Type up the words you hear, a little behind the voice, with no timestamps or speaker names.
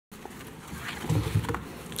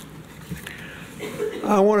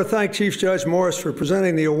I want to thank Chief Judge Morris for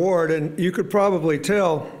presenting the award, and you could probably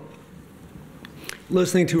tell,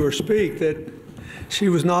 listening to her speak, that she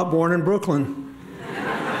was not born in Brooklyn.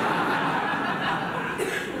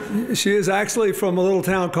 She is actually from a little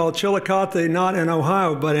town called Chillicothe, not in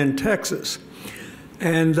Ohio, but in Texas.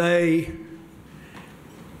 And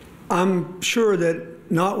I'm sure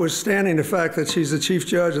that notwithstanding the fact that she's the Chief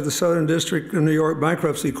Judge of the Southern District of New York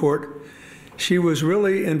Bankruptcy Court, she was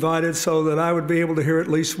really invited so that I would be able to hear at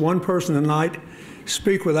least one person tonight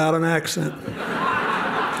speak without an accent.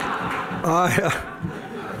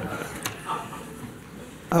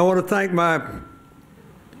 I want to thank my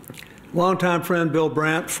longtime friend Bill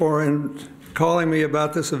Brandt for calling me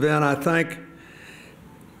about this event. I thank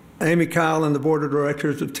Amy Kyle and the Board of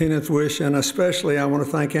Directors of Tina's Wish, and especially I want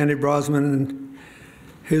to thank Andy Brosman and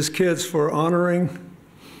his kids for honoring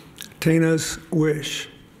Tina's wish.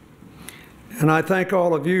 And I thank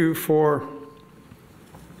all of you for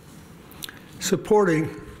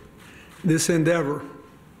supporting this endeavor.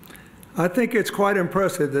 I think it's quite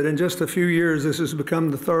impressive that in just a few years this has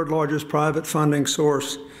become the third largest private funding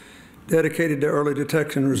source dedicated to early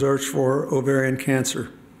detection research for ovarian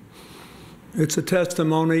cancer. It's a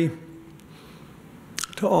testimony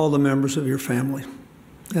to all the members of your family,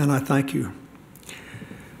 and I thank you.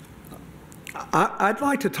 I'd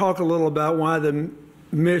like to talk a little about why the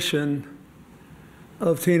mission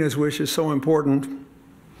of Tina's Wish is so important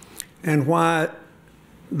and why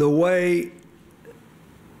the way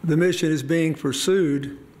the mission is being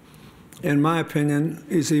pursued, in my opinion,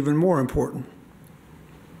 is even more important.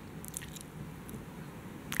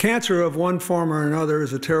 Cancer of one form or another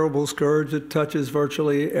is a terrible scourge that touches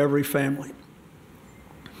virtually every family.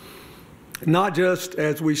 Not just,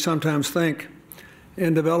 as we sometimes think,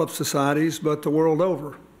 in developed societies, but the world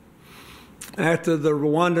over. After the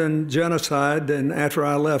Rwandan genocide and after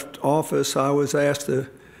I left office, I was asked to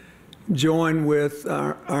join with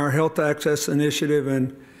our Health Access Initiative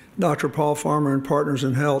and Dr. Paul Farmer and Partners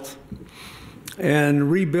in Health and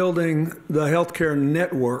rebuilding the healthcare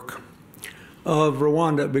network of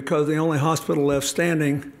Rwanda, because the only hospital left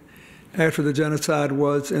standing after the genocide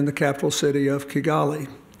was in the capital city of Kigali.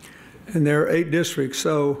 And there are 8 districts,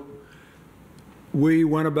 so we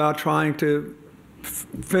went about trying to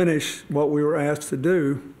finish what we were asked to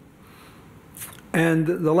do. And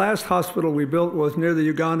the last hospital we built was near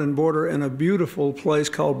the Ugandan border in a beautiful place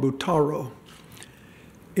called Butaro.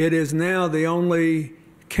 It is now the only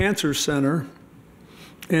cancer center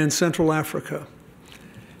in Central Africa.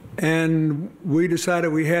 And we decided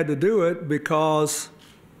we had to do it because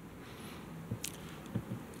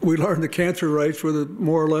we learned the cancer rates were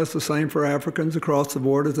more or less the same for Africans across the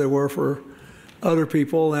board as they were for other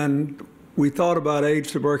people. And we thought about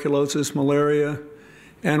AIDS, tuberculosis, malaria,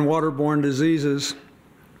 and waterborne diseases,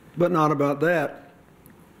 but not about that.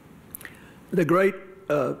 The great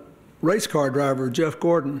race car driver, Jeff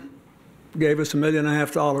Gordon, gave us $1.5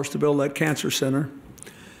 million to build that cancer center.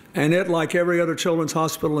 And it, like every other children's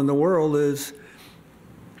hospital in the world, is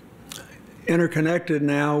interconnected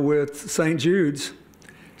now with St. Jude's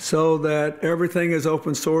so that everything is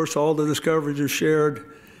open source, all the discoveries are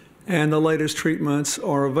shared, and the latest treatments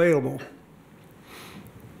are available.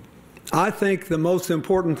 I think the most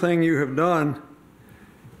important thing you have done,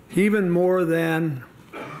 even more than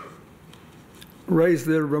raise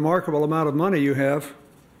the remarkable amount of money you have,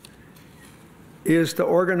 is to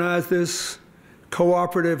organize this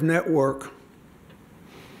cooperative network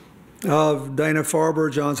of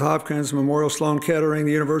Dana-Farber, Johns Hopkins, Memorial Sloan Kettering,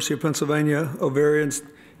 the University of Pennsylvania Ovarian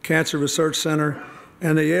Cancer Research Center,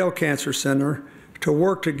 and the Yale Cancer Center to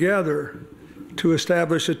work together to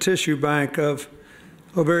establish a tissue bank of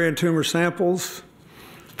ovarian tumor samples,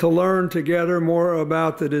 to learn together more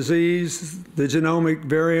about the disease, the genomic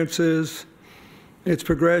variances, its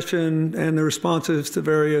progression, and the responses to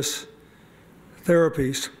various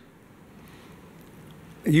therapies.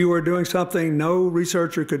 You are doing something no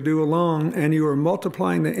researcher could do alone, and you are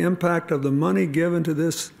multiplying the impact of the money given to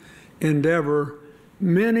this endeavor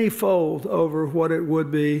many-fold over what it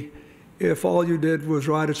would be if all you did was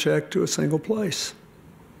write a check to a single place.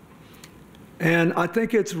 And I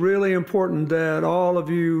think it's really important that all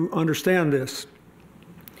of you understand this.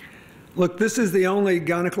 Look, this is the only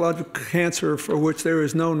gynecological cancer for which there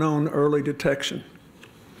is no known early detection.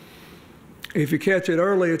 If you catch it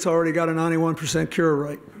early, it's already got a 91% cure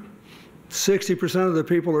rate. 60% of the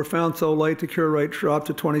people are found so late, the cure rate dropped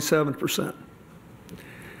to 27%.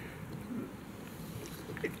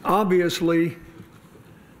 Obviously,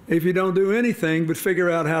 if you don't do anything but figure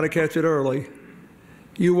out how to catch it early,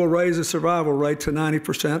 you will raise the survival rate to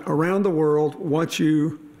 90% around the world once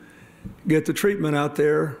you get the treatment out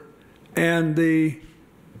there. And the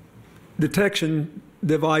detection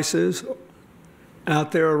devices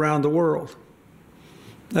out there around the world.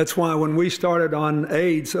 That's why when we started on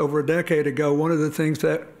AIDS over a decade ago, one of the things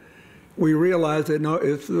that we realized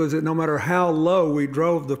was that no matter how low we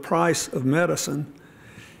drove the price of medicine,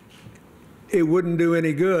 it wouldn't do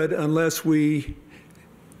any good unless we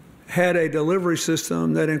had a delivery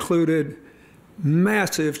system that included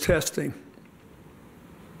massive testing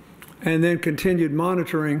and then continued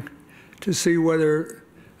monitoring to see whether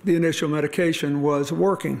the initial medication was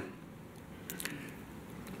working.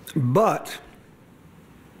 But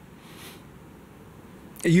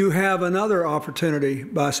you have another opportunity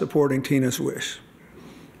by supporting Tina's Wish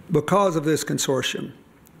because of this consortium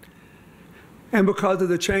and because of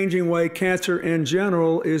the changing way cancer in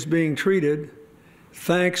general is being treated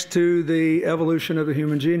thanks to the evolution of the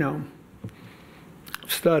human genome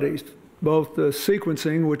studies, both the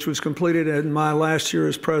sequencing, which was completed in my last year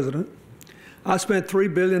as president. I spent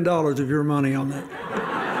 $3 billion of your money on that.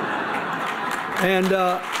 and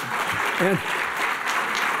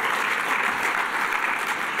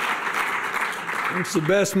it's the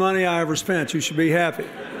best money I ever spent. You should be happy.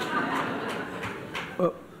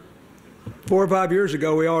 4 or 5 years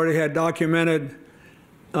ago, we already had documented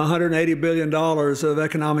 $180 billion of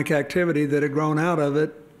economic activity that had grown out of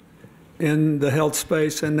it in the health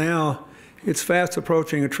space, and now it's fast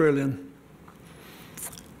approaching $1 trillion.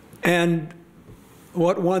 And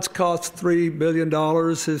what once cost $3 billion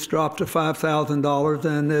has dropped to $5,000,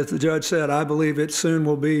 and as the judge said, I believe it soon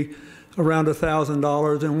will be around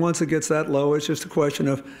 $1,000, and once it gets that low, it's just a question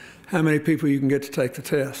of how many people you can get to take the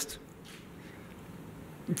test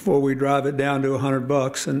before we drive it down to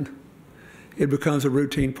 $100 and it becomes a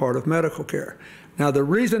routine part of medical care. Now, the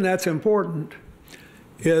reason that's important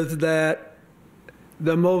is that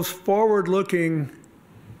the most forward-looking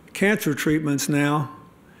cancer treatments now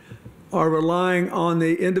are relying on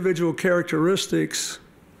the individual characteristics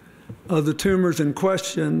of the tumors in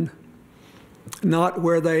question, not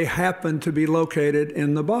where they happen to be located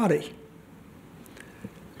in the body.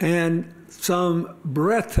 And some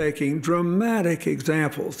breathtaking, dramatic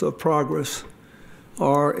examples of progress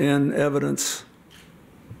are in evidence.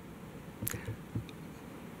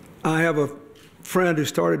 I have a friend who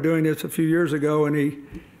started doing this a few years ago, and he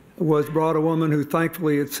brought a woman who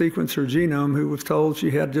thankfully had sequenced her genome, who was told she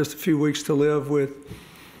had just a few weeks to live with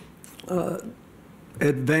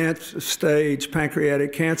advanced stage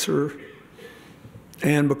pancreatic cancer.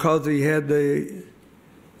 And because he had the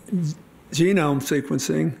genome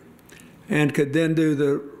sequencing and could then do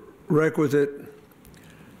the requisite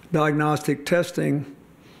diagnostic testing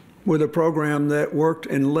with a program that worked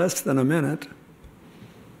in less than a minute,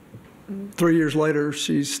 3 years later,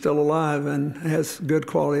 she's still alive and has good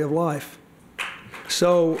quality of life.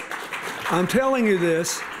 So I'm telling you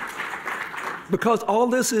this because all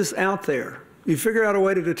this is out there. You figure out a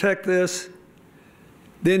way to detect this,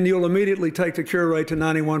 then you'll immediately take the cure rate to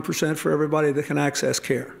 91% for everybody that can access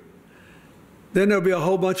care. Then there'll be a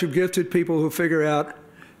whole bunch of gifted people who figure out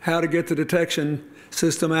how to get the detection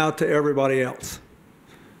system out to everybody else,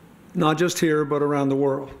 not just here, but around the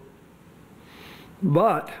world.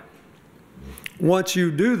 But once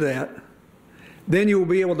you do that, then you will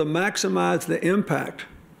be able to maximize the impact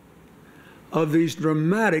of these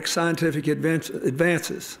dramatic scientific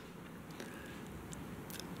advances.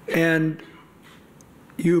 And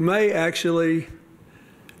you may actually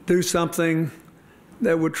do something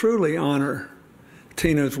that would truly honor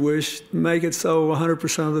Tina's wish, make it so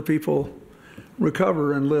 100% of the people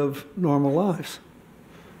recover and live normal lives.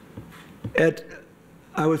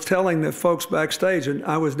 I was telling the folks backstage, and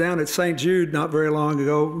I was down at St. Jude not very long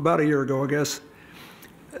ago, about a year ago, I guess.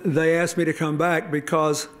 They asked me to come back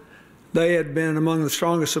because they had been among the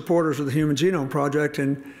strongest supporters of the Human Genome Project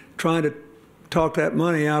and trying to talk that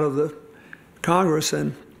money out of the Congress.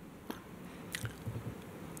 And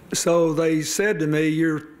so they said to me,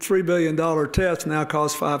 your $3 billion test now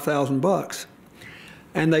costs $5,000.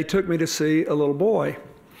 And they took me to see a little boy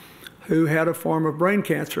who had a form of brain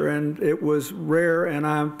cancer, and it was rare, and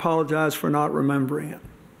I apologize for not remembering it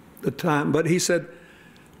at the time. But he said,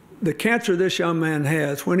 the cancer this young man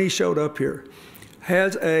has, when he showed up here,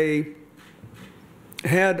 had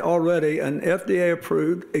already an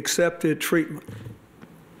FDA-approved, accepted treatment.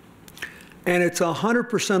 And it's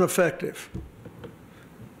 100% effective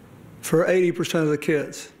for 80% of the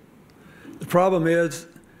kids. The problem is,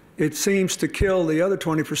 it seems to kill the other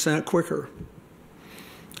 20% quicker.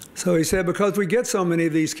 So he said, because we get so many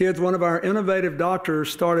of these kids, one of our innovative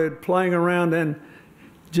doctors started playing around and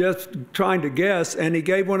just trying to guess, and he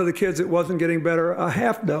gave one of the kids that wasn't getting better a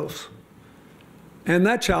half dose. And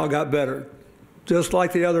that child got better, just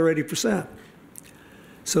like the other 80%.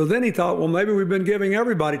 So then he thought, well, maybe we've been giving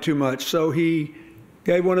everybody too much. So he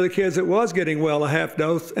gave one of the kids that was getting well a half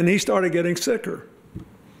dose, and he started getting sicker.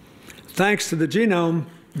 Thanks to the genome,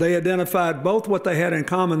 they identified both what they had in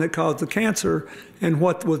common that caused the cancer and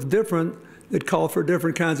what was different that called for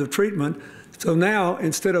different kinds of treatment. So now,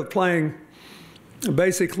 instead of playing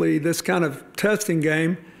basically this kind of testing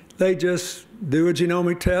game, they just do a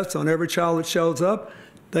genomic test on every child that shows up.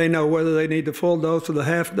 They know whether they need the full dose or the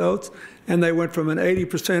half dose, and they went from an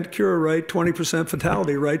 80% cure rate, 20%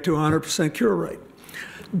 fatality rate, to 100% cure rate.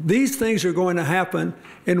 These things are going to happen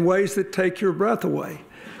in ways that take your breath away.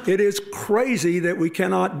 It is crazy that we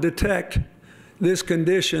cannot detect this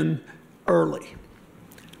condition early.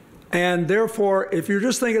 And therefore, if you're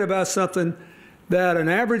just thinking about something that an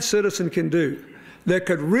average citizen can do that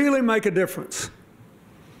could really make a difference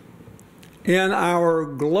in our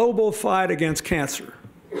global fight against cancer,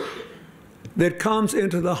 that comes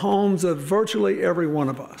into the homes of virtually every one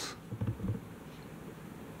of us,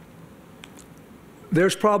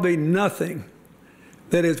 there's probably nothing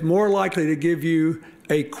that is more likely to give you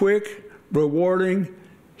a quick, rewarding,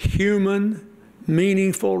 human,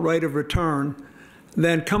 meaningful rate of return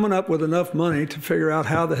than coming up with enough money to figure out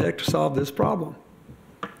how the heck to solve this problem.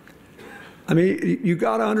 I mean, you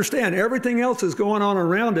got to understand, everything else is going on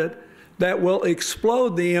around it that will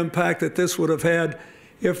explode the impact that this would have had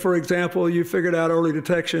if, for example, you figured out early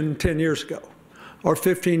detection 10 years ago, or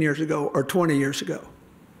 15 years ago, or 20 years ago.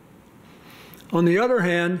 On the other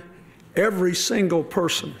hand, every single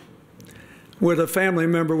person with a family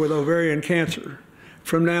member with ovarian cancer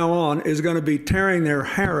from now on is going to be tearing their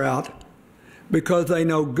hair out because they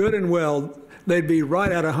know good and well they'd be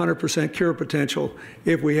right at 100% cure potential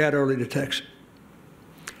if we had early detection.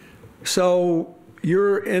 So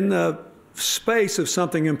you're in the space of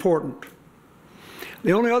something important.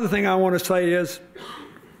 The only other thing I want to say is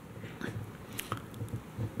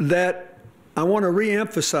that I want to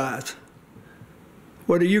reemphasize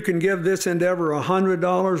whether you can give this endeavor $100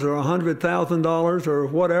 or $100,000 or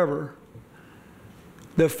whatever,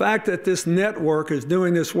 the fact that this network is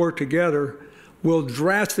doing this work together will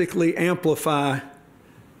drastically amplify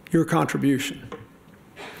your contribution.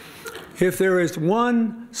 If there is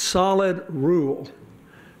one solid rule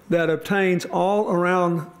that obtains all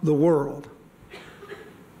around the world,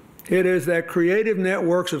 it is that creative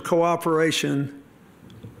networks of cooperation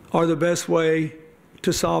are the best way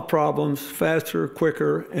to solve problems faster,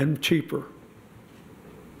 quicker, and cheaper,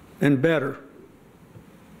 and better.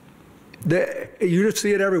 You just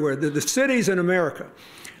see it everywhere. The cities in America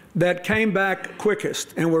that came back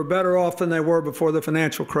quickest and were better off than they were before the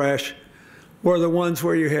financial crash were the ones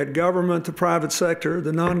where you had government, the private sector,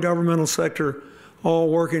 the non-governmental sector, all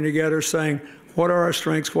working together saying, what are our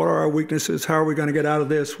strengths, what are our weaknesses, how are we going to get out of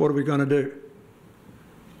this, what are we going to do?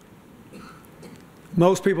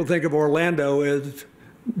 Most people think of Orlando as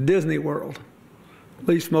Disney World. At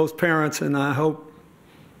least most parents, and I hope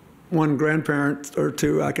one grandparent or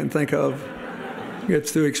two I can think of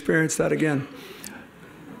gets to experience that again.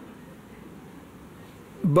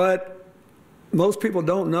 But most people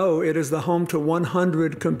don't know it is the home to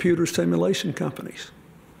 100 computer simulation companies.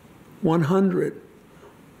 100.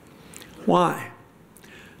 Why?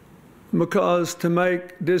 Because to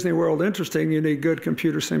make Disney World interesting, you need good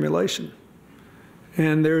computer simulation.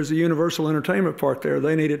 And there's a Universal Entertainment Park there.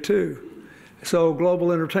 They need it too. So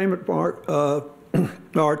Global Entertainment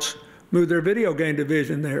Arts moved their video game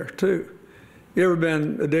division there too. You ever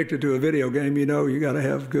been addicted to a video game, you know you got to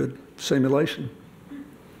have good simulation.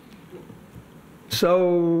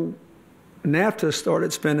 So NASA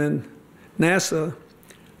started spending,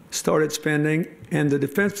 and the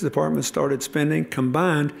Defense Department started spending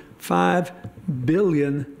combined $5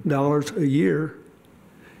 billion a year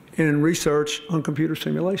in research on computer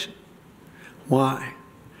simulation. Why?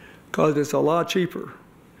 Because it's a lot cheaper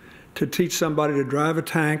to teach somebody to drive a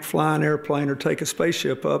tank, fly an airplane, or take a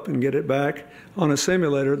spaceship up and get it back on a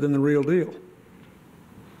simulator than the real deal.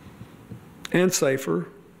 And safer,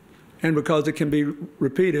 and because it can be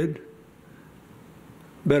repeated,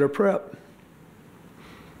 better prep.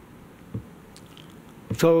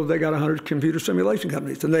 So they got 100 computer simulation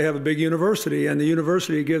companies, and they have a big university, and the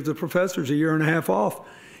university gives the professors a year and a half off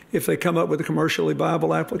if they come up with a commercially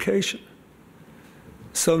viable application.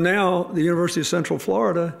 So now the University of Central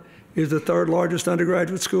Florida is the third largest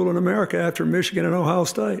undergraduate school in America after Michigan and Ohio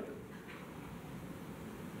State.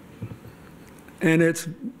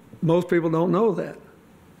 And most people don't know that.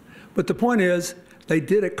 But the point is, they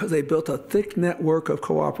did it because they built a thick network of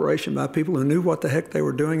cooperation by people who knew what the heck they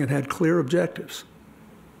were doing and had clear objectives.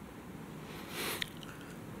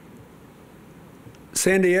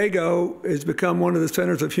 San Diego has become one of the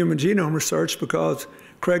centers of human genome research because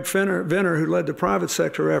Craig Venner, who led the private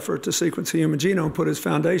sector effort to sequence the human genome, put his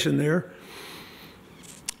foundation there.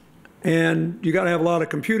 And you got to have a lot of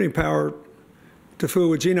computing power to fool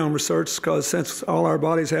with genome research, because since all our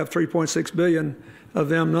bodies have 3.6 billion of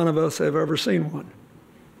them, none of us have ever seen one.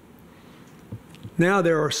 Now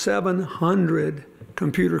there are 700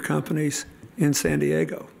 computer companies in San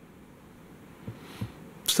Diego.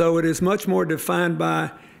 So it is much more defined by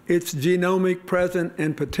its genomic present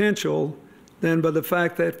and potential than by the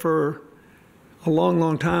fact that for a long,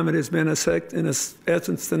 long time it has been, in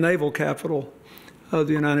essence, the naval capital of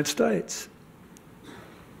the United States.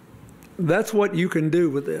 That's what you can do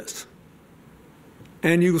with this.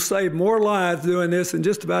 And you will save more lives doing this than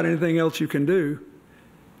just about anything else you can do.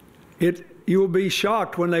 You will be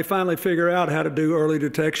shocked when they finally figure out how to do early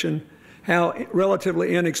detection, how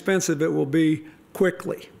relatively inexpensive it will be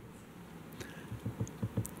quickly.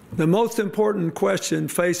 The most important question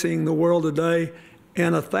facing the world today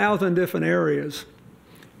in 1,000 different areas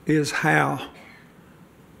is how.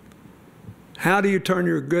 How do you turn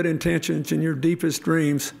your good intentions and your deepest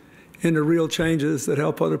dreams into real changes that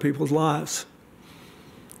help other people's lives?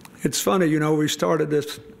 It's funny, you know, we started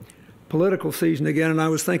this political season again, and I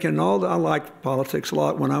was thinking, I liked politics a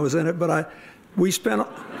lot when I was in it, but we spent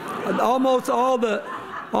almost all the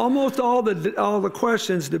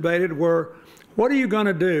questions debated were, what are you going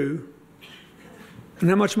to do, and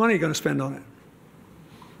how much money are you going to spend on it?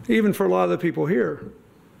 Even for a lot of the people here,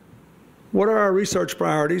 what are our research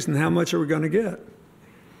priorities, and how much are we going to get?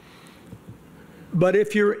 But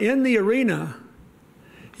if you're in the arena,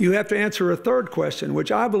 you have to answer a third question,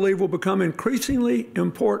 which I believe will become increasingly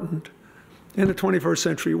important in the 21st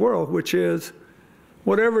century world, which is,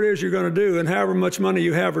 whatever it is you're going to do, and however much money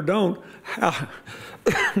you have or don't,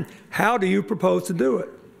 how do you propose to do it?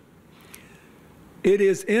 It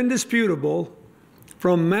is indisputable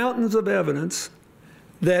from mountains of evidence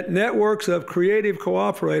that networks of creative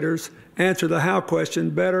cooperators answer the how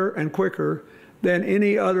question better and quicker than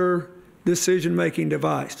any other decision-making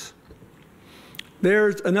device.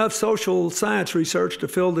 There's enough social science research to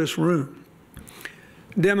fill this room,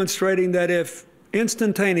 demonstrating that if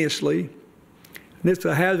instantaneously, and it's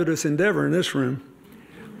a hazardous endeavor in this room,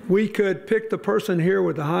 we could pick the person here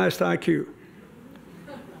with the highest IQ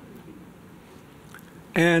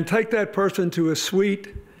and take that person to a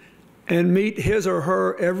suite and meet his or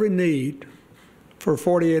her every need for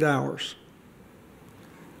 48 hours.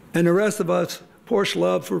 And the rest of us, poor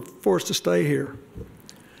schlubs, were forced to stay here.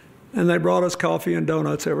 And they brought us coffee and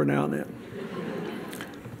donuts every now and then.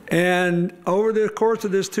 And over the course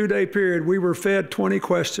of this 2-day period, we were fed 20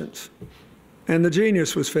 questions. And the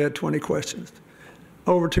genius was fed 20 questions.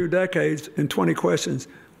 Over 2 decades and 20 questions,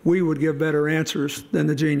 we would give better answers than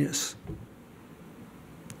the genius.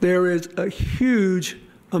 There is a huge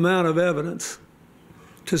amount of evidence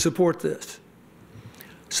to support this.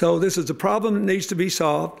 So this is a problem that needs to be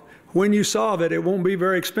solved. When you solve it, it won't be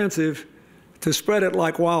very expensive to spread it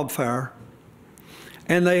like wildfire.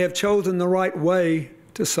 And they have chosen the right way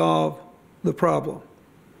to solve the problem.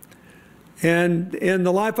 And in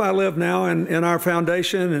the life I live now, and in our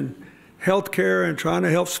foundation and healthcare, and trying to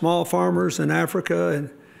help small farmers in Africa, and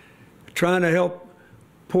trying to help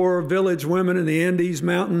poor village women in the Andes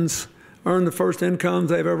Mountains earn the first incomes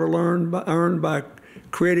they've ever earned by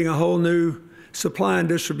creating a whole new supply and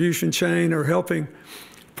distribution chain, or helping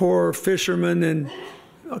poor fishermen in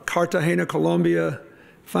Cartagena, Colombia,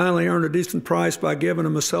 finally earn a decent price by giving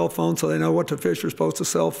them a cell phone so they know what the fish are supposed to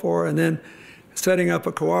sell for, and then setting up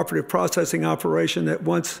a cooperative processing operation that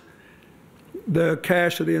once the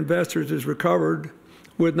cash of the investors is recovered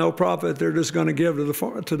with no profit, they're just going to give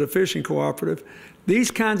to the fishing cooperative. These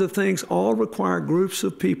kinds of things all require groups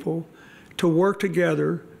of people to work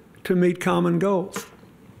together to meet common goals.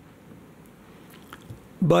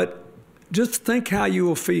 But just think how you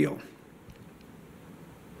will feel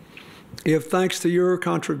if, thanks to your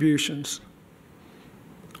contributions,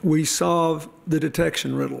 we solve the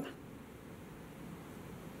detection riddle.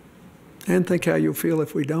 And think how you'll feel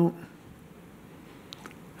if we don't.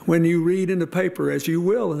 When you read in the paper, as you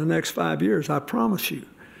will in the next 5 years, I promise you,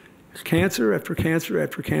 cancer after cancer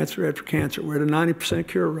after cancer after cancer. We're at a 90%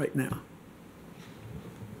 cure right now.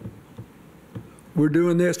 We're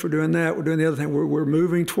doing this, we're doing that, we're doing the other thing. We're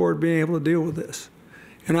moving toward being able to deal with this.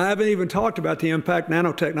 And I haven't even talked about the impact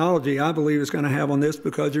nanotechnology, I believe, is going to have on this,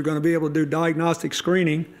 because you're going to be able to do diagnostic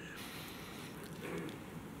screening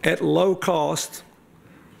at low cost,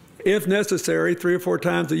 if necessary, 3 or 4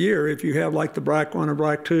 times a year. If you have like the BRCA1 or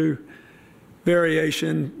BRCA2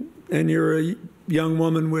 variation, and you're a young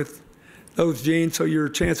woman with those genes, so your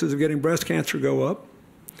chances of getting breast cancer go up.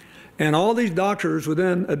 And all these doctors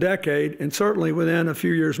within a decade, and certainly within a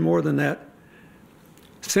few years more than that,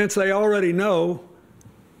 since they already know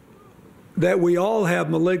that we all have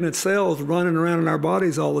malignant cells running around in our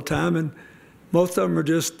bodies all the time, and most of them are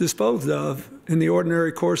just disposed of in the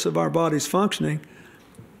ordinary course of our body's functioning,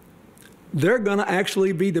 they're going to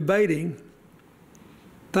actually be debating,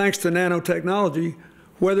 thanks to nanotechnology,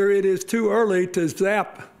 whether it is too early to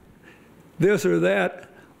zap this or that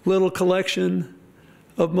little collection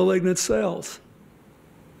of malignant cells.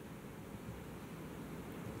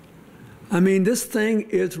 I mean, this thing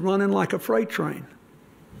is running like a freight train.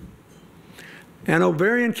 And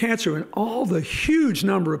ovarian cancer and all the huge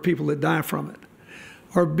number of people that die from it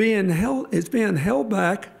is being held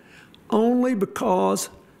back only because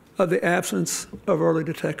of the absence of early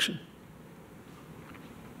detection.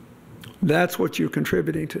 That's what you're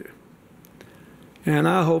contributing to. And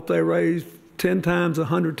I hope they raise 10 times,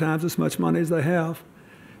 100 times as much money as they have,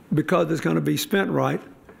 because it's going to be spent right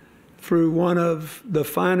through one of the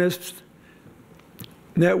finest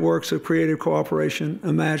networks of creative cooperation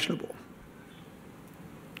imaginable.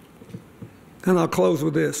 And I'll close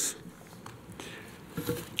with this.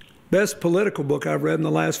 Best political book I've read in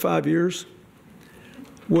the last 5 years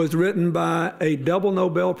was written by a double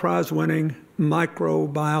Nobel Prize winning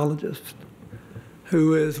microbiologist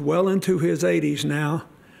who is well into his 80s now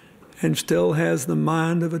and still has the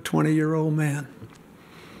mind of a 20-year-old man.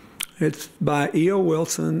 It's by E.O.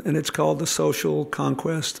 Wilson, and it's called The Social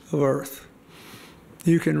Conquest of Earth.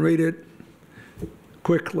 You can read it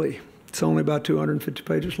quickly. It's only about 250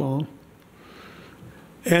 pages long.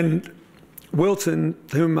 And Wilson,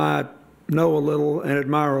 whom I know a little and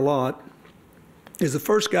admire a lot, is the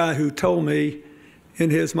first guy who told me in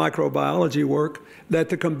his microbiology work that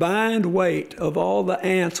the combined weight of all the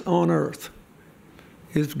ants on Earth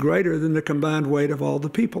is greater than the combined weight of all the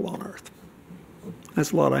people on Earth.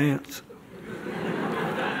 That's a lot of ants.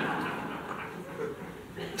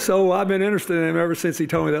 So I've been interested in him ever since he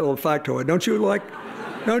told me that little factoid.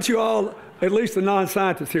 Don't you all, at least the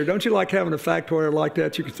non-scientists here, don't you like having a factoid like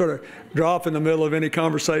that? You can sort of drop in the middle of any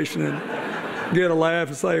conversation and get a laugh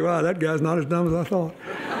and say, wow, that guy's not as dumb as I thought.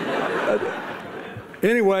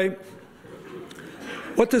 Anyway,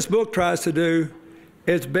 what this book tries to do,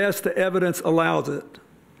 as best the evidence allows it,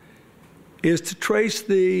 is to trace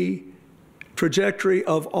the trajectory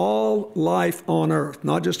of all life on Earth,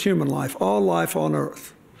 not just human life, all life on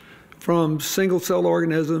Earth, from single-cell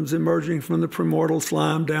organisms emerging from the primordial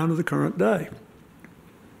slime down to the current day.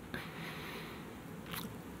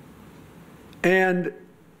 And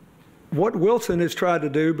what Wilson has tried to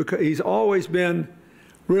do, because he's always been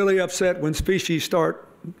really upset when species start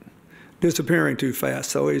disappearing too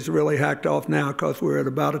fast, so he's really hacked off now because we're at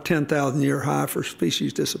about a 10,000-year high for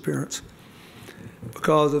species disappearance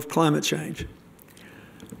because of climate change.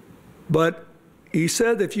 But he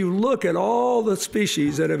said if you look at all the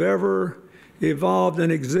species that have ever evolved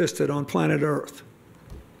and existed on planet Earth,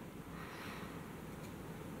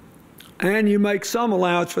 and you make some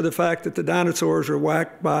allowance for the fact that the dinosaurs are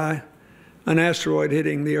whacked by an asteroid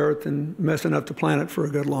hitting the Earth and messing up the planet for a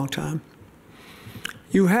good long time,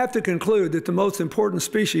 you have to conclude that the most important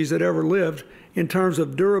species that ever lived in terms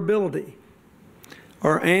of durability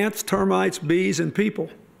are ants, termites, bees, and people,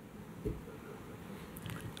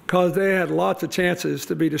 because they had lots of chances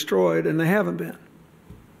to be destroyed, and they haven't been.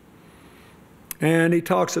 And he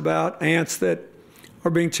talks about ants that are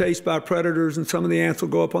being chased by predators, and some of the ants will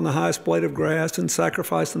go up on the highest blade of grass and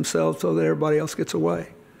sacrifice themselves so that everybody else gets away,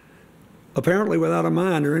 apparently without a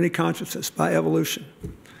mind or any consciousness, by evolution.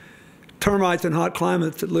 Termites in hot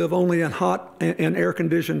climates that live only in hot and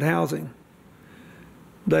air-conditioned housing.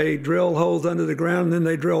 They drill holes under the ground, and then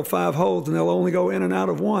they drill 5 holes, and they'll only go in and out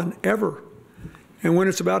of one, ever. And when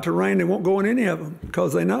it's about to rain, they won't go in any of them,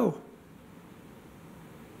 because they know.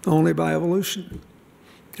 Only by evolution.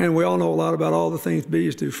 And we all know a lot about all the things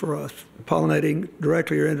bees do for us, pollinating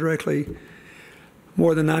directly or indirectly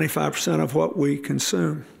more than 95% of what we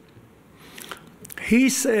consume. He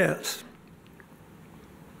says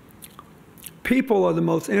people are the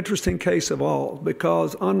most interesting case of all,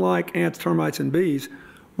 because unlike ants, termites, and bees,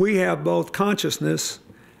 we have both consciousness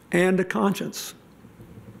and a conscience.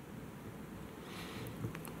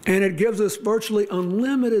 And it gives us virtually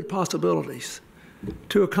unlimited possibilities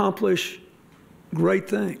to accomplish great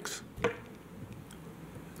things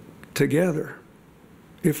together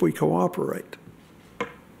if we cooperate.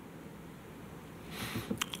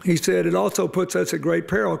 He said it also puts us at great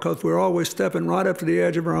peril because we're always stepping right up to the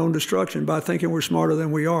edge of our own destruction by thinking we're smarter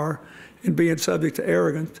than we are and being subject to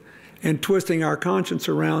arrogance and twisting our conscience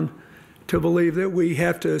around to believe that we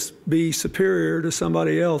have to be superior to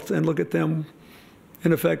somebody else and look at them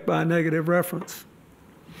in effect, by a negative reference.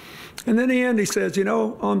 And in the end, he says, you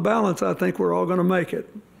know, on balance, I think we're all going to make it.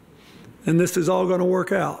 And this is all going to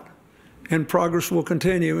work out. And progress will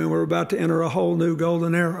continue, and we're about to enter a whole new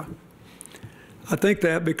golden era. I think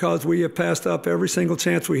that because we have passed up every single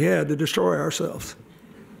chance we had to destroy ourselves.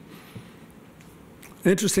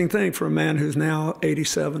 Interesting thing for a man who's now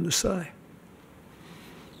 87 to say.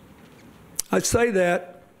 I say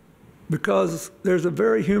that because there's a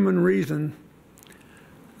very human reason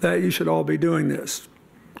that you should all be doing this.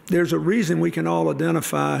 There's a reason we can all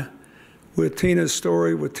identify with Tina's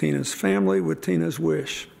story, with Tina's family, with Tina's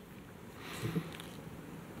wish.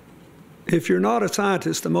 If you're not a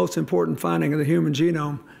scientist, the most important finding of the human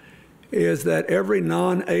genome is that every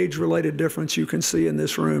non-age-related difference you can see in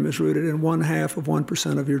this room is rooted in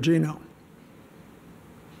 0.5% of your genome.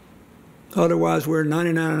 Otherwise, we're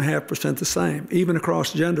 99.5% the same, even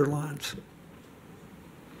across gender lines.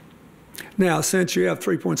 Now, since you have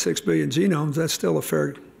 3.6 billion genomes, that's still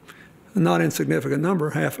a not insignificant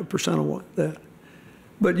number, 0.5% of that.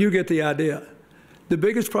 But you get the idea. The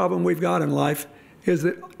biggest problem we've got in life is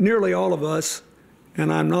that nearly all of us,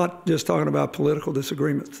 and I'm not just talking about political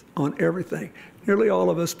disagreements on everything, nearly all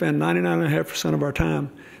of us spend 99.5% of our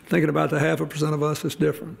time thinking about the 0.5% of us that's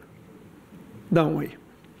different, don't we?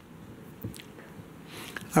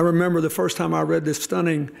 I remember the first time I read this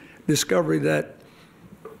stunning discovery that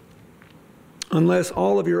unless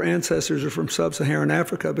all of your ancestors are from sub-Saharan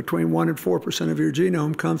Africa, between 1% and 4% of your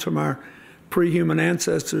genome comes from our pre-human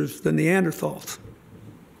ancestors, the Neanderthals.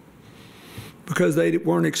 Because they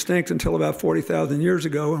weren't extinct until about 40,000 years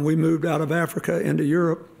ago, and we moved out of Africa into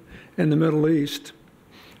Europe and the Middle East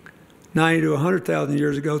 90 to 100,000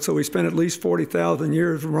 years ago, so we spent at least 40,000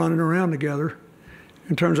 years running around together.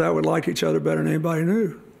 And turns out we liked each other better than anybody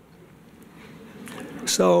knew.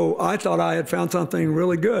 So I thought I had found something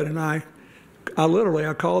really good, and I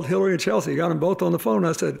called Hillary and Chelsea, got them both on the phone, and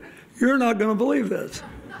I said, "You're not going to believe this."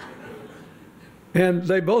 And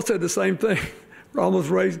they both said the same thing, almost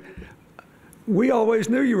raised. We always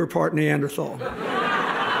knew you were part Neanderthal.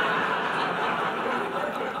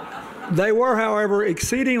 They were, however,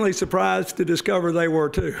 exceedingly surprised to discover they were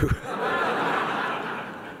too.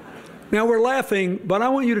 Now, we're laughing, but I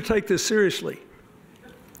want you to take this seriously.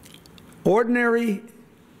 Ordinary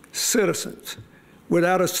citizens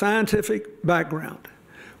without a scientific background,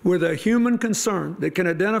 with a human concern that can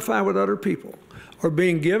identify with other people, are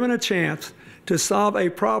being given a chance to solve a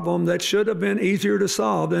problem that should have been easier to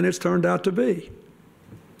solve than it's turned out to be.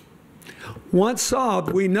 Once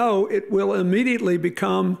solved, we know it will immediately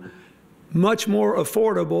become much more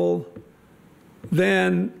affordable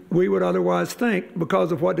than we would otherwise think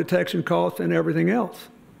because of what detection costs and everything else.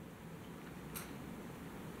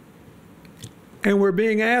 And we're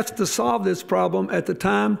being asked to solve this problem at the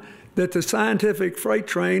time that the scientific freight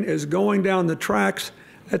train is going down the tracks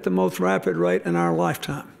at the most rapid rate in our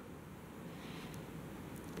lifetime.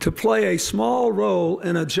 To play a small role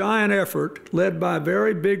in a giant effort led by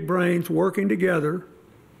very big brains working together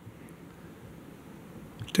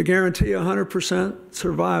to guarantee 100%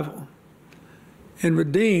 survival and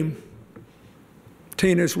redeem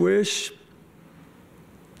Tina's wish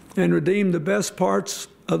and redeem the best parts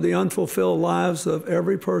of the unfulfilled lives of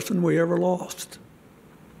every person we ever lost.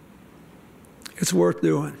 It's worth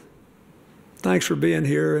doing. Thanks for being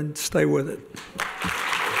here, and stay with it.